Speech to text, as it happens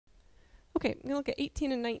Okay, I'm going to look at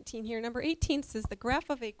 18 and 19 here. Number 18 says the graph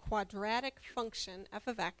of a quadratic function, f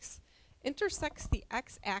of x, intersects the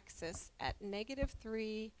x-axis at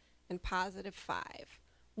 -3 and +5.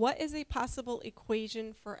 What is a possible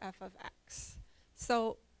equation for f of x?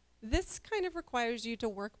 So this kind of requires you to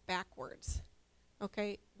work backwards.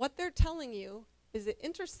 Okay, what they're telling you is it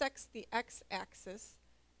intersects the x-axis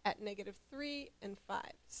at -3 and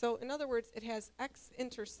 5. So in other words, it has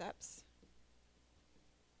x-intercepts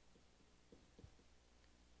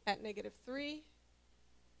at -3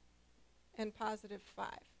 and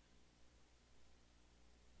 +5.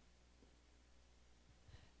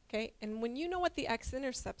 Okay, and when you know what the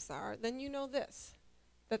x-intercepts are, then you know this,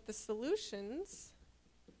 that the solutions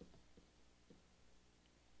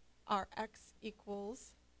are x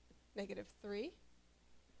equals -3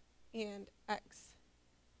 and x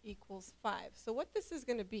equals 5. So what this is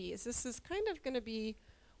going to be is this is kind of going to be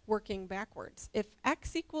working backwards. If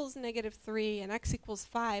x equals -3 and x equals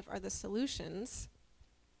 5 are the solutions,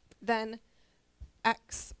 then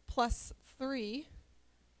x plus 3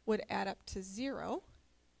 would add up to 0,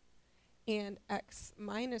 and x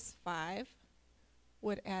minus 5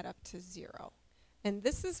 would add up to 0. And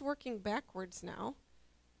this is working backwards now,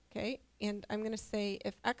 okay? And I'm going to say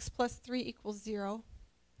if x plus 3 equals 0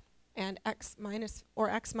 and x minus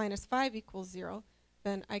 5 equals 0,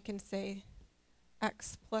 then I can say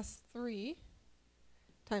x plus 3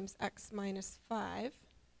 times x minus 5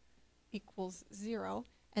 equals 0,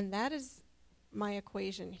 and that is my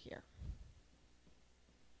equation here.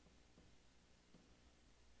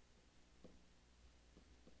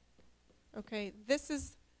 Okay, this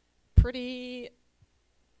is pretty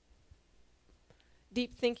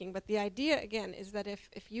deep thinking, but the idea again is that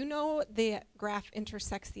if you know the graph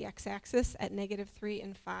intersects the x-axis at -3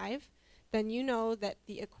 and 5, then you know that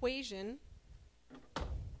the equation,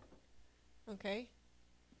 okay,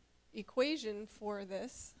 equation for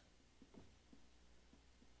this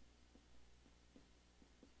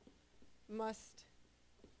must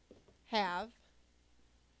have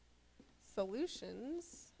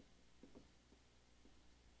solutions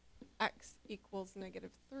x equals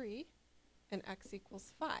 -3 and x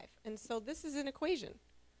equals 5. And so this is an equation,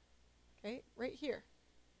 okay, right here.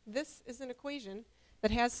 This is an equation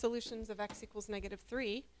that has solutions of x equals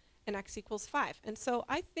 -3 and x equals 5. And so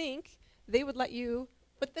I think they would let you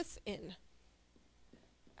put this in.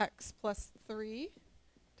 X plus 3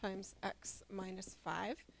 times x minus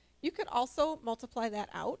 5. You could also multiply that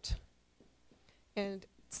out and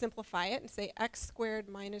simplify it and say x squared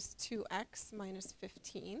minus 2x minus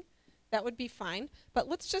 15. That would be fine. But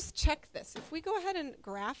let's just check this. If we go ahead and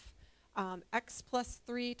graph x plus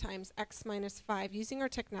 3 times x minus 5 using our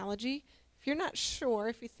technology, if you're not sure,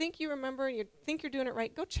 if you think you remember and you think you're doing it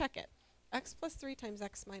right, go check it. X plus 3 times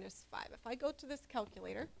x minus 5. If I go to this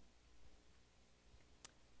calculator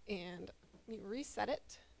and let me reset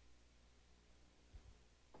it,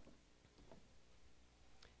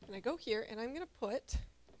 and I go here and I'm going to put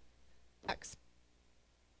x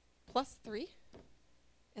plus 3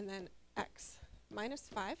 and then x minus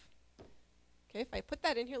 5. Okay, if I put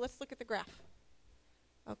that in here, let's look at the graph.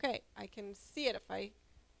 Okay, I can see it. If I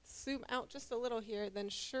zoom out just a little here, then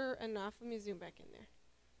sure enough, let me zoom back in there.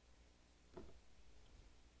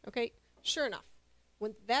 Okay, sure enough,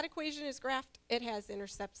 when that equation is graphed, it has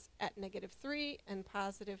intercepts at -3 and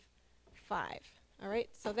 +5. All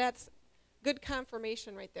right, so that's good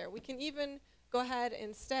confirmation right there. We can even go ahead,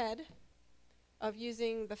 instead of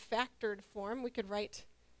using the factored form, we could write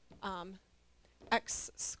x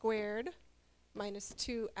squared minus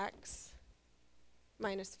 2x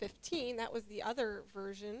minus 15. That was the other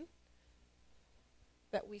version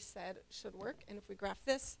that we said should work. And if we graph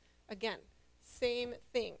this, again, same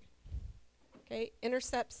thing. Okay,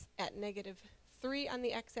 intercepts at -3 on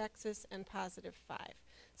the x-axis and +5.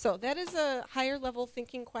 So that is a higher level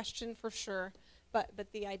thinking question for sure,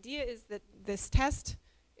 but the idea is that this test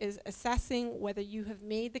is assessing whether you have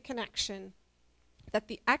made the connection that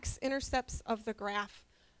the x-intercepts of the graph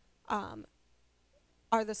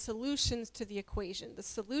are the solutions to the equation. The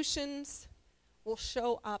solutions will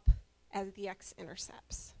show up as the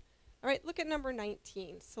x-intercepts. All right, look at number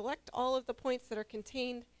 19. Select all of the points that are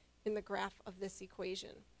contained in the graph of this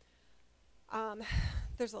equation. The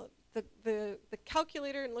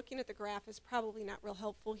calculator and looking at the graph is probably not real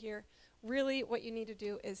helpful here. Really, what you need to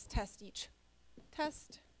do is test each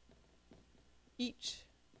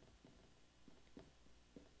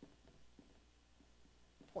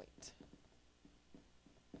point.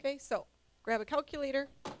 Okay, so grab a calculator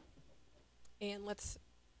and let's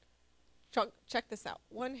check this out.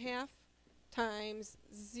 1/2 times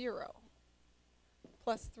 0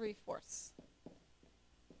 plus 3/4.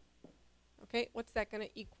 Okay, what's that going to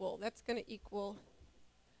equal? That's going to equal,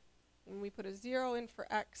 when we put a 0 in for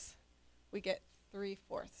x, we get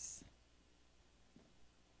 3/4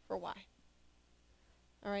 for y.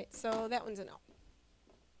 All right, so that one's a no.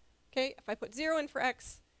 Okay, if I put 0 in for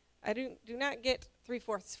x, I do not get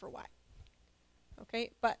 3/4 for y.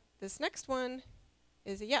 Okay, but this next one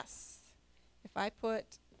is a yes. If I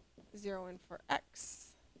put 0 in for x,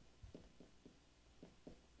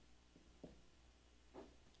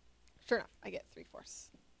 sure enough, I get 3/4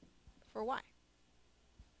 for y.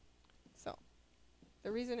 So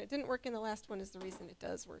the reason it didn't work in the last one is the reason it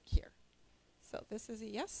does work here. So this is a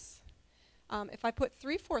yes. If I put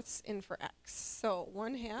 3/4 in for x, so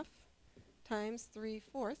 1/2 times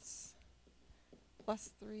 3/4 plus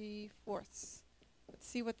 3/4. Let's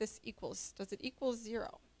see what this equals. Does it equal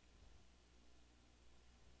 0?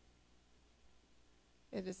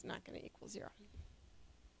 It is not going to equal 0.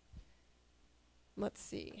 Let's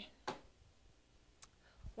see.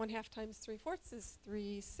 1/2 times 3/4 is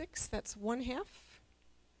 3/6. That's 1/2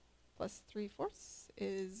 plus 3/4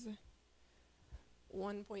 is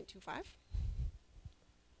 1.25.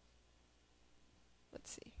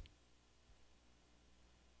 Let's see.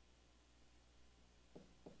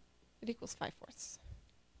 It equals 5/4.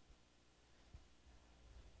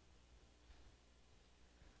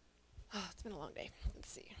 Oh, it's been a long day. Let's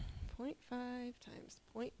see. 0.5 times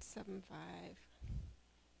 0.75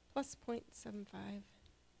 plus 0.75,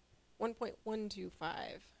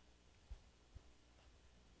 1.125.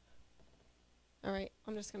 All right,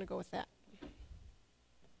 I'm just going to go with that.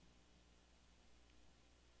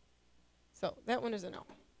 So that one is a no.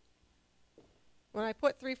 When I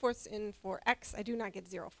put 3/4 in for x, I do not get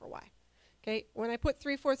 0 for y. Okay, when I put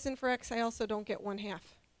 3/4 in for x, I also don't get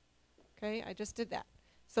 1/2. Okay, I just did that.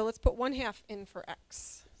 So let's put 1/2 in for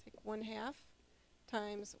x. Take 1/2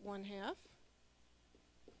 times 1/2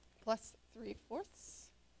 plus 3/4.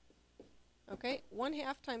 Okay,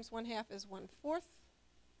 1/2 times 1/2 is 1/4.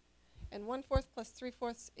 And 1/4 plus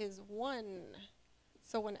 3/4 is 1.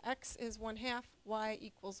 So when x is 1/2, y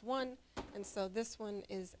equals 1. And so this one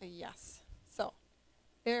is a yes. So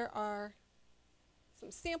there are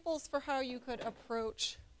some samples for how you could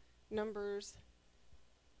approach numbers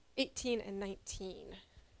 18 and 19.